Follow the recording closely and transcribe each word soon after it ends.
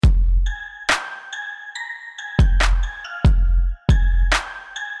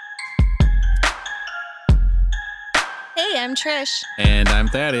I'm Trish. And I'm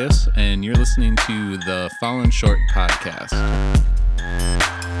Thaddeus, and you're listening to the Fallen Short podcast.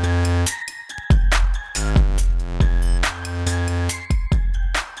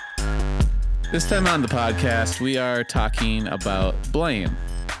 This time on the podcast, we are talking about blame.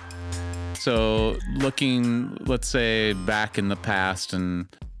 So looking, let's say, back in the past and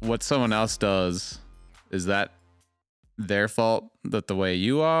what someone else does, is that their fault that the way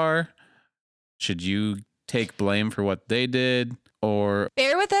you are? Should you take blame for what they did? Or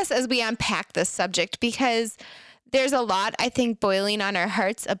bear with us as we unpack this subject, because there's a lot, I think, boiling on our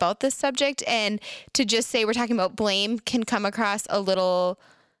hearts about this subject. And to just say we're talking about blame can come across a little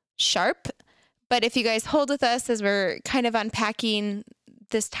sharp. But if you guys hold with us as we're kind of unpacking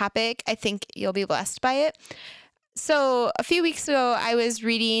this topic, I think you'll be blessed by it. So a few weeks ago, I was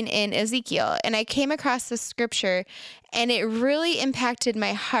reading in Ezekiel, and I came across this scripture, and it really impacted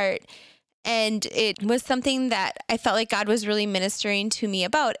my heart. And it was something that I felt like God was really ministering to me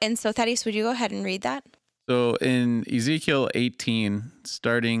about. And so, Thaddeus, would you go ahead and read that? So in Ezekiel 18,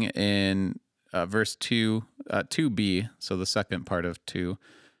 starting in verse 2, 2b, so the second part of 2,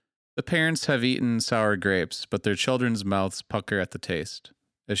 the parents have eaten sour grapes, but their children's mouths pucker at the taste.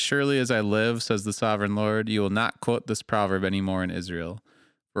 As surely as I live, says the sovereign Lord, you will not quote this proverb anymore in Israel,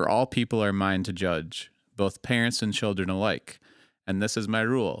 for all people are mine to judge, both parents and children alike. And this is my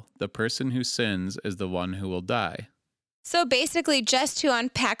rule. The person who sins is the one who will die. So basically, just to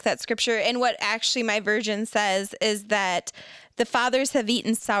unpack that scripture, and what actually my version says is that the fathers have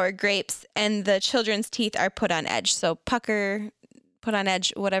eaten sour grapes and the children's teeth are put on edge. So pucker, put on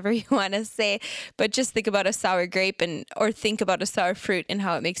edge, whatever you want to say, but just think about a sour grape or think about a sour fruit and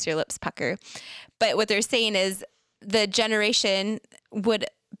how it makes your lips pucker. But what they're saying is the generation would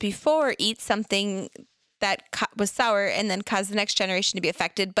before eat something that was sour and then cause the next generation to be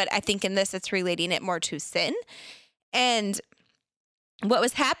affected. But I think in this, it's relating it more to sin. And what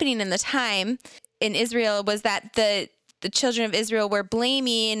was happening in the time in Israel was that the children of Israel were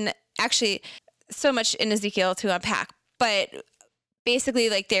blaming, actually so much in Ezekiel to unpack, but basically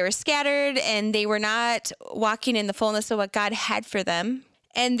like they were scattered and they were not walking in the fullness of what God had for them.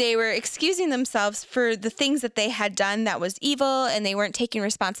 And they were excusing themselves for the things that they had done that was evil, and they weren't taking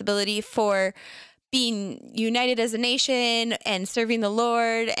responsibility for being united as a nation and serving the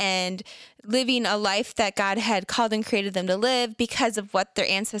Lord and living a life that God had called and created them to live because of what their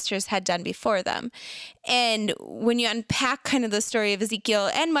ancestors had done before them. And when you unpack kind of the story of Ezekiel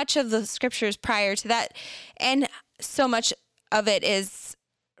and much of the scriptures prior to that, and so much of it is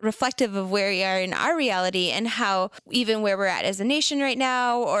reflective of where we are in our reality and how even where we're at as a nation right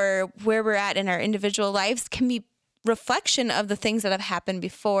now or where we're at in our individual lives can be reflection of the things that have happened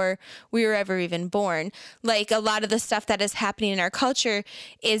before we were ever even born. Like a lot of the stuff that is happening in our culture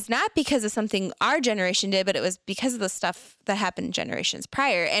is not because of something our generation did, but it was because of the stuff that happened generations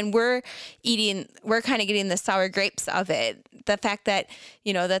prior. And we're kind of getting the sour grapes of it. The fact that,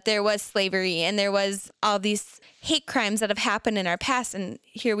 that there was slavery and there was all these hate crimes that have happened in our past. And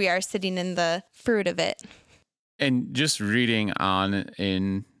here we are sitting in the fruit of it. And just reading on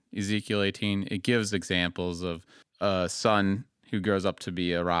in Ezekiel 18, it gives examples of a son who grows up to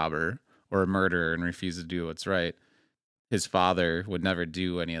be a robber or a murderer and refuses to do what's right. His father would never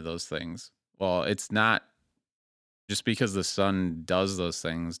do any of those things. Well, it's not just because the son does those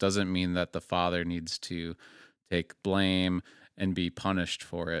things doesn't mean that the father needs to take blame and be punished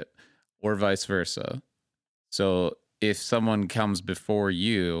for it, or vice versa. So if someone comes before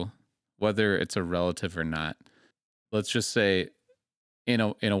you, whether it's a relative or not, let's just say in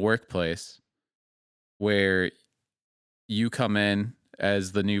a workplace where you come in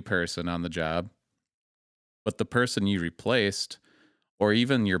as the new person on the job, but the person you replaced or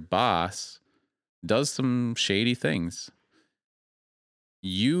even your boss does some shady things,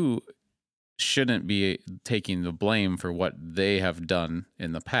 you shouldn't be taking the blame for what they have done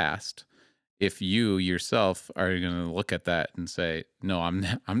in the past. If you yourself are going to look at that and say, no, I'm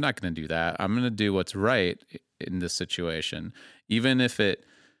not going to do that. I'm going to do what's right in this situation, even if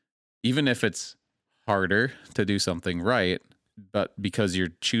it's harder to do something right, but because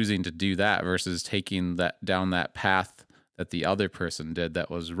you're choosing to do that versus taking that down that path that the other person did that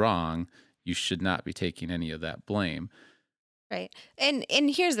was wrong, you should not be taking any of that blame. Right. And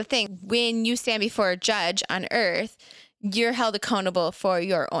here's the thing. When you stand before a judge on earth, you're held accountable for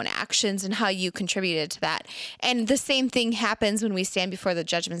your own actions and how you contributed to that. And the same thing happens when we stand before the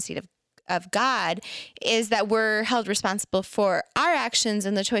judgment seat of God, is that we're held responsible for our actions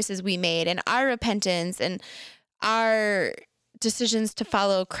and the choices we made and our repentance and our decisions to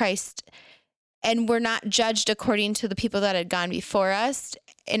follow Christ. And we're not judged according to the people that had gone before us.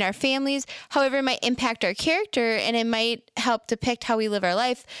 in our families. However, it might impact our character and it might help depict how we live our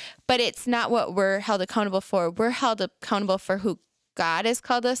life, but it's not what we're held accountable for. We're held accountable for who God has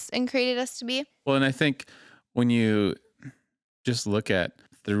called us and created us to be. Well, and I think when you just look at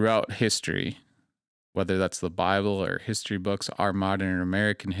throughout history, whether that's the Bible or history books, our modern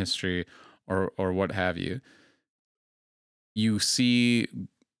American history, or what have you, you see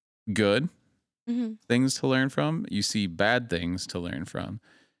good things to learn from. You see bad things to learn from.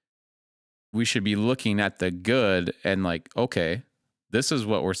 We should be looking at the good and like, okay, this is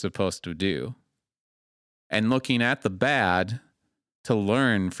what we're supposed to do. And looking at the bad to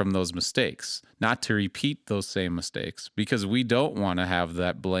learn from those mistakes, not to repeat those same mistakes, because we don't want to have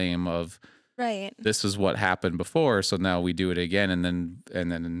that blame of, right, this is what happened before, so now we do it again, and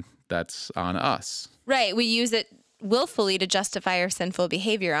then that's on us. Right. We use it willfully to justify our sinful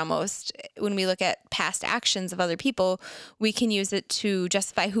behavior almost. When we look at past actions of other people, we can use it to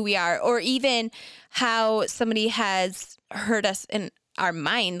justify who we are, or even how somebody has hurt us in our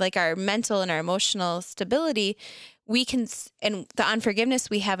mind, like our mental and our emotional stability. We can, and the unforgiveness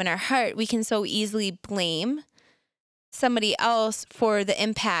we have in our heart, we can so easily blame somebody else for the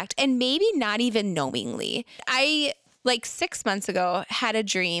impact, and maybe not even knowingly. I, like 6 months ago, had a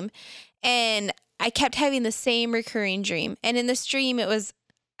dream, and I kept having the same recurring dream. And in this dream,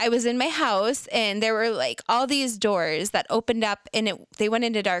 I was in my house, and there were like all these doors that opened up, and they went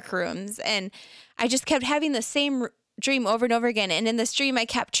into dark rooms. And I just kept having the same dream over and over again. And in this dream, I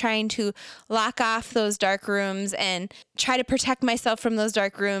kept trying to lock off those dark rooms and try to protect myself from those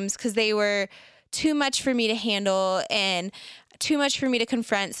dark rooms because they were too much for me to handle and too much for me to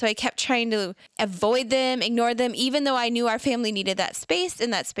confront. So I kept trying to avoid them, ignore them, even though I knew our family needed that space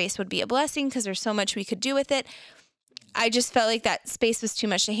and that space would be a blessing because there's so much we could do with it. I just felt like that space was too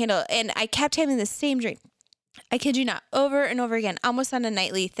much to handle. And I kept having the same dream. I kid you not, over and over again, almost on a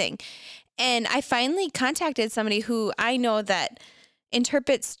nightly thing. And I finally contacted somebody who I know that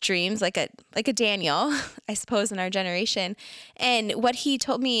interprets dreams like a Daniel, I suppose, in our generation. And what he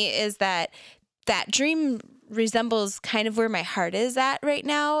told me is that dream resembles kind of where my heart is at right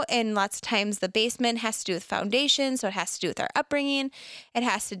now. And lots of times the basement has to do with foundation. So it has to do with our upbringing. It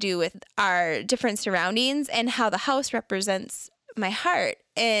has to do with our different surroundings and how the house represents my heart,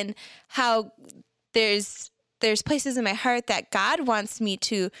 and how there's places in my heart that God wants me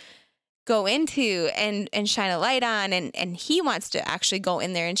to go into and shine a light on. And he wants to actually go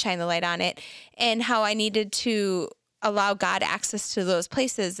in there and shine the light on it, and how I needed to allow God access to those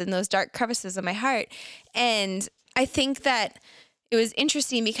places and those dark crevices of my heart. And I think that it was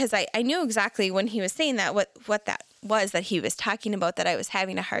interesting because I knew exactly when he was saying that, what that was that he was talking about, that I was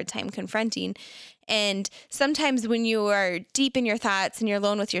having a hard time confronting. And sometimes when you are deep in your thoughts and you're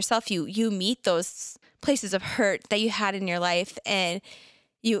alone with yourself, you meet those places of hurt that you had in your life, and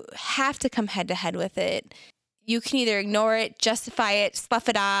you have to come head to head with it. You can either ignore it, justify it, slough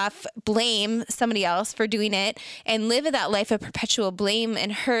it off, blame somebody else for doing it, and live in that life of perpetual blame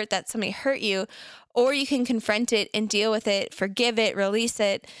and hurt that somebody hurt you, or you can confront it and deal with it, forgive it, release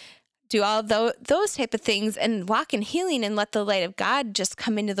it, do all those type of things, and walk in healing and let the light of God just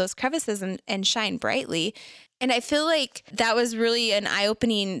come into those crevices and shine brightly. And I feel like that was really an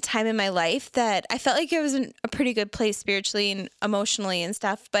eye-opening time in my life, that I felt like it was in a pretty good place spiritually and emotionally and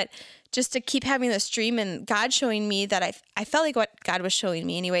stuff. But just to keep having this dream and God showing me that I felt like what God was showing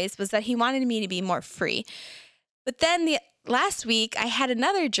me anyways was that he wanted me to be more free. But then last week I had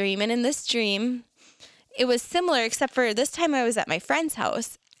another dream, and in this dream it was similar, except for this time I was at my friend's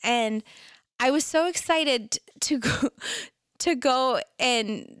house, and I was so excited to go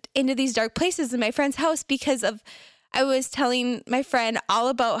and into these dark places in my friend's house because I was telling my friend all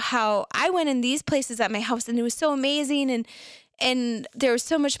about how I went in these places at my house, and it was so amazing, and there was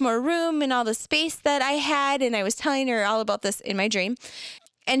so much more room and all the space that I had, and I was telling her all about this in my dream.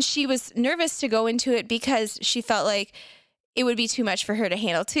 And she was nervous to go into it because she felt like it would be too much for her to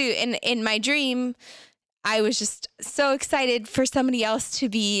handle too. And in my dream, I was just so excited for somebody else to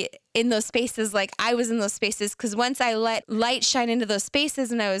be in those spaces like I was in those spaces, because once I let light shine into those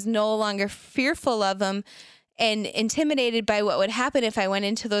spaces and I was no longer fearful of them and intimidated by what would happen if I went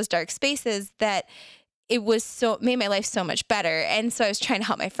into those dark spaces, that it made my life so much better. And so I was trying to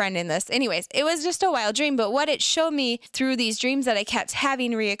help my friend in this. Anyways, it was just a wild dream, but what it showed me through these dreams that I kept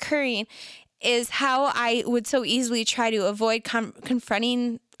having reoccurring is how I would so easily try to avoid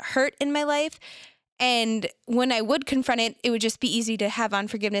confronting hurt in my life. And when I would confront it, it would just be easy to have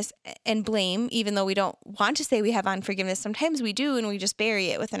unforgiveness and blame, even though we don't want to say we have unforgiveness. Sometimes we do, and we just bury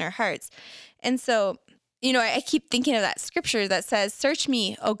it within our hearts. And so, I keep thinking of that scripture that says, "Search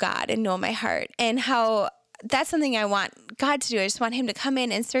me, O God, and know my heart," and how that's something I want God to do. I just want him to come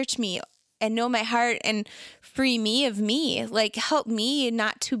in and search me and know my heart and free me of me. Like, help me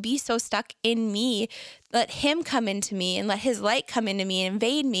not to be so stuck in me. Let him come into me and let his light come into me and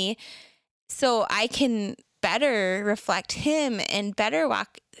invade me so I can better reflect him and better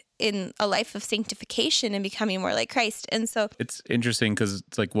walk in a life of sanctification and becoming more like Christ. And so it's interesting because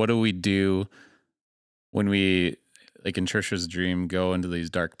it's like, what do we do when we, like in Trisha's dream, go into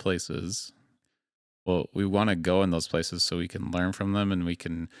these dark places? Well, we want to go in those places so we can learn from them and we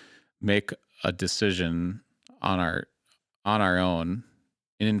can make a decision on our own,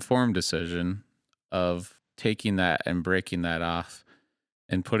 an informed decision of taking that and breaking that off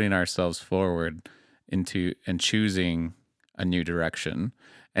and putting ourselves forward into and choosing a new direction,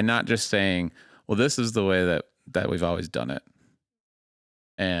 and not just saying, well, this is the way that we've always done it,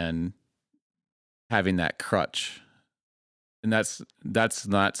 and having that crutch. And that's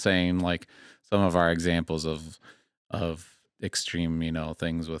not saying like some of our examples of extreme,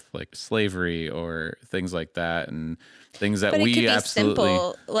 things with like slavery or things like that, and things that but it we could be absolutely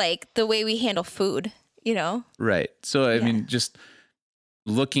simple, like the way we handle food, right. So I Yeah. mean, just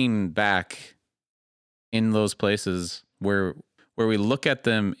looking back in those places where we look at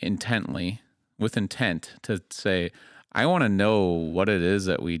them intently, with intent to say, I want to know what it is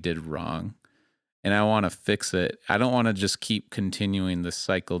that we did wrong and I want to fix it. I don't want to just keep continuing this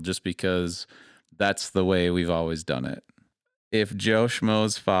cycle just because that's the way we've always done it. If Joe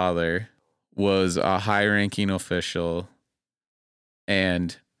Schmo's father was a high-ranking official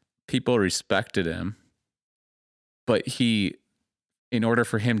and people respected him, but in order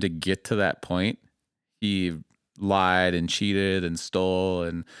for him to get to that point, he lied and cheated and stole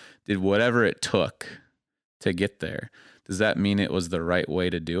and did whatever it took to get there. Does that mean it was the right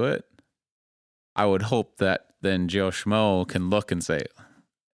way to do it? I would hope that then Joe Schmo can look and say,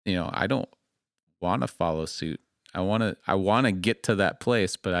 I don't want to follow suit. I want to get to that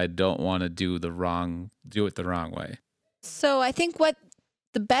place, but I don't want to do it the wrong way. So I think what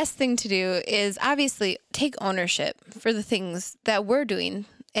the best thing to do is obviously take ownership for the things that we're doing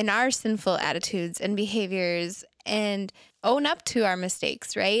in our sinful attitudes and behaviors and own up to our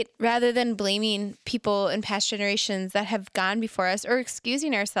mistakes, right? Rather than blaming people in past generations that have gone before us or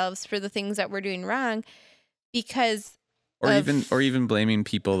excusing ourselves for the things that we're doing wrong because even blaming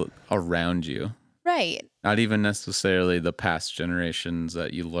people around you. Right. Not even necessarily the past generations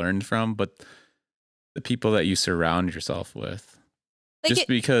that you learned from, but the people that you surround yourself with. Like just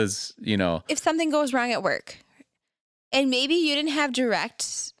because, if something goes wrong at work and maybe you didn't have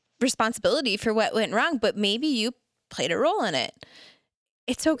direct responsibility for what went wrong, but maybe you played a role in it.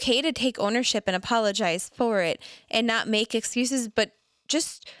 It's okay to take ownership and apologize for it and not make excuses, but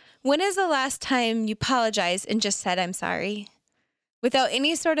just when is the last time you apologized and just said, I'm sorry, without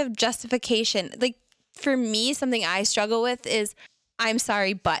any sort of justification? Like for me, something I struggle with is I'm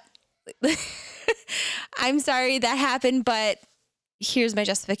sorry, but I'm sorry that happened, but here's my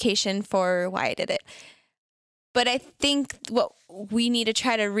justification for why I did it. But I think what we need to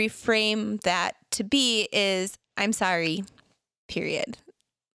try to reframe that to be is I'm sorry, period.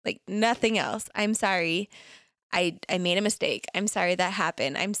 Like nothing else. I'm sorry. I made a mistake. I'm sorry that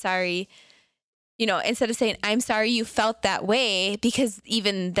happened. I'm sorry. Instead of saying, I'm sorry you felt that way, because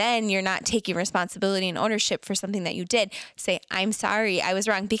even then you're not taking responsibility and ownership for something that you did. Say, I'm sorry, I was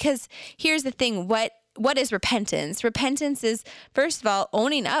wrong. Because here's the thing, what is repentance? Repentance is, first of all,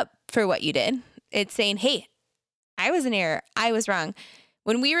 owning up for what you did. It's saying, hey, I was in error. I was wrong.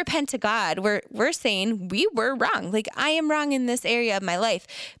 When we repent to God, we're saying we were wrong. Like I am wrong in this area of my life.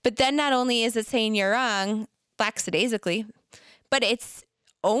 But then not only is it saying you're wrong, lackadaisically, but it's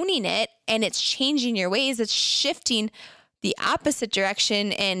owning it and it's changing your ways. It's shifting the opposite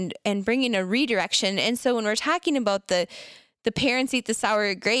direction and bringing a redirection. And so when we're talking about the parents eat the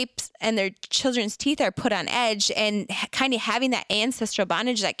sour grapes and their children's teeth are put on edge and kind of having that ancestral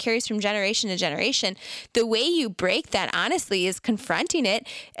bondage that carries from generation to generation, the way you break that honestly is confronting it,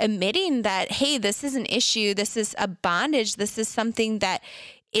 admitting that, hey, this is an issue. This is a bondage. This is something that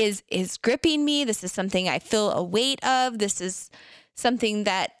is gripping me. This is something I feel a weight of. This is something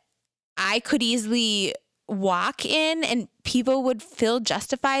that I could easily walk in and people would feel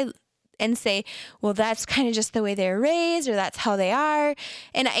justified and say, well, that's kind of just the way they're raised or that's how they are.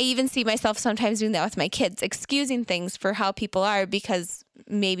 And I even see myself sometimes doing that with my kids, excusing things for how people are because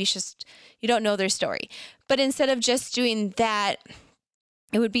maybe it's just, you don't know their story. But instead of just doing that,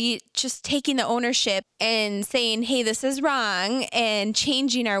 it would be just taking the ownership and saying, hey, this is wrong, and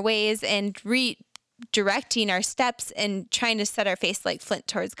changing our ways and redirecting our steps and trying to set our face like flint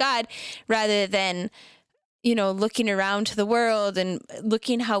towards God rather than looking around to the world and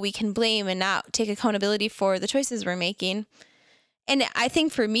looking how we can blame and not take accountability for the choices we're making. And I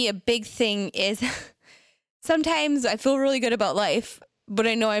think for me, a big thing is sometimes I feel really good about life, but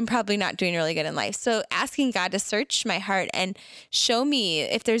I know I'm probably not doing really good in life. So asking God to search my heart and show me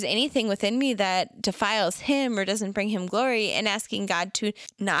if there's anything within me that defiles him or doesn't bring him glory, and asking God to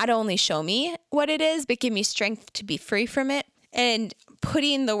not only show me what it is, but give me strength to be free from it, and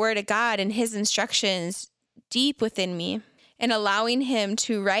putting the word of God and his instructions deep within me and allowing him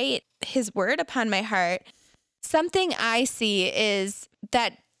to write his word upon my heart. Something I see is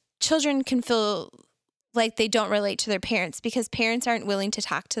that children can feel like they don't relate to their parents because parents aren't willing to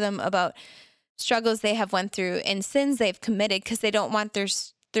talk to them about struggles they have went through and sins they've committed, because they don't want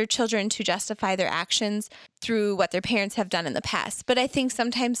their children to justify their actions through what their parents have done in the past. But I think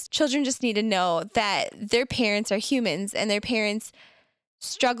sometimes children just need to know that their parents are humans and their parents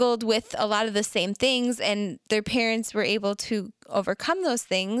struggled with a lot of the same things, and their parents were able to overcome those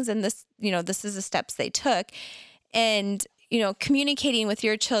things. And this is the steps they took. And, communicating with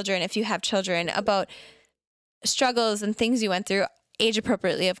your children, if you have children, about struggles and things you went through, age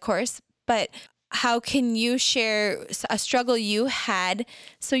appropriately, of course, but how can you share a struggle you had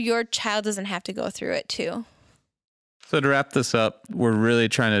so your child doesn't have to go through it too? So to wrap this up, we're really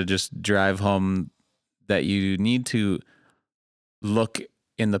trying to just drive home that you need to look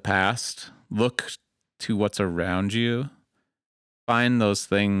in the past, look to what's around you, find those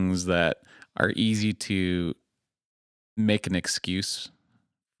things that are easy to make an excuse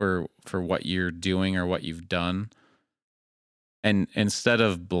for what you're doing or what you've done. And instead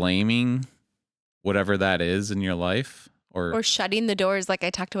of blaming whatever that is in your life or shutting the doors like I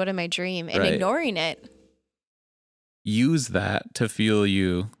talked about in my dream and Right. ignoring it, use that to fuel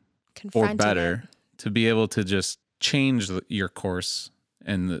you or better to be able to just change your course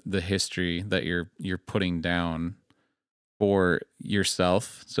and the history that you're putting down for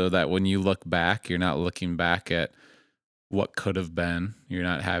yourself, so that when you look back, you're not looking back at what could have been. You're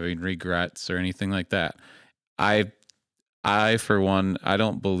not having regrets or anything like that. I for one, I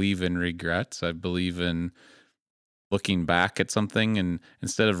don't believe in regrets. I believe in looking back at something, and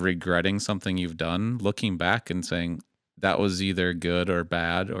instead of regretting something you've done, looking back and saying that was either good or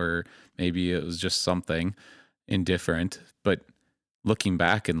bad, or maybe it was just something indifferent, but looking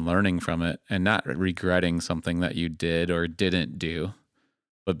back and learning from it and not regretting something that you did or didn't do,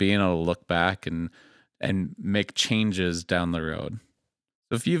 but being able to look back and make changes down the road.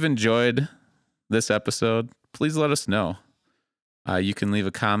 So if you've enjoyed this episode, please let us know. You can leave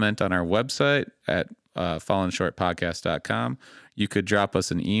a comment on our website at fallenshortpodcast.com. You could drop us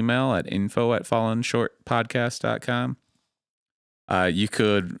an email at info@fallenshortpodcast.com. You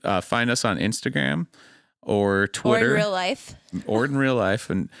could find us on Instagram or Twitter, or in real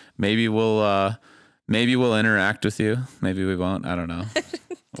life, and maybe we'll interact with you. Maybe we won't. I don't know.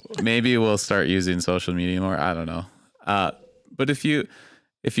 Maybe we'll start using social media more. I don't know. But if you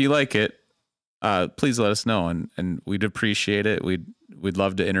like it, please let us know, and we'd appreciate it. We'd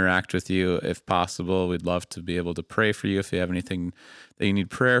love to interact with you if possible. We'd love to be able to pray for you if you have anything that you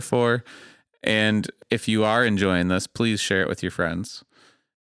need prayer for. And if you are enjoying this, please share it with your friends.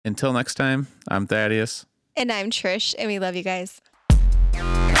 Until next time, I'm Thaddeus. And I'm Trish, and we love you guys.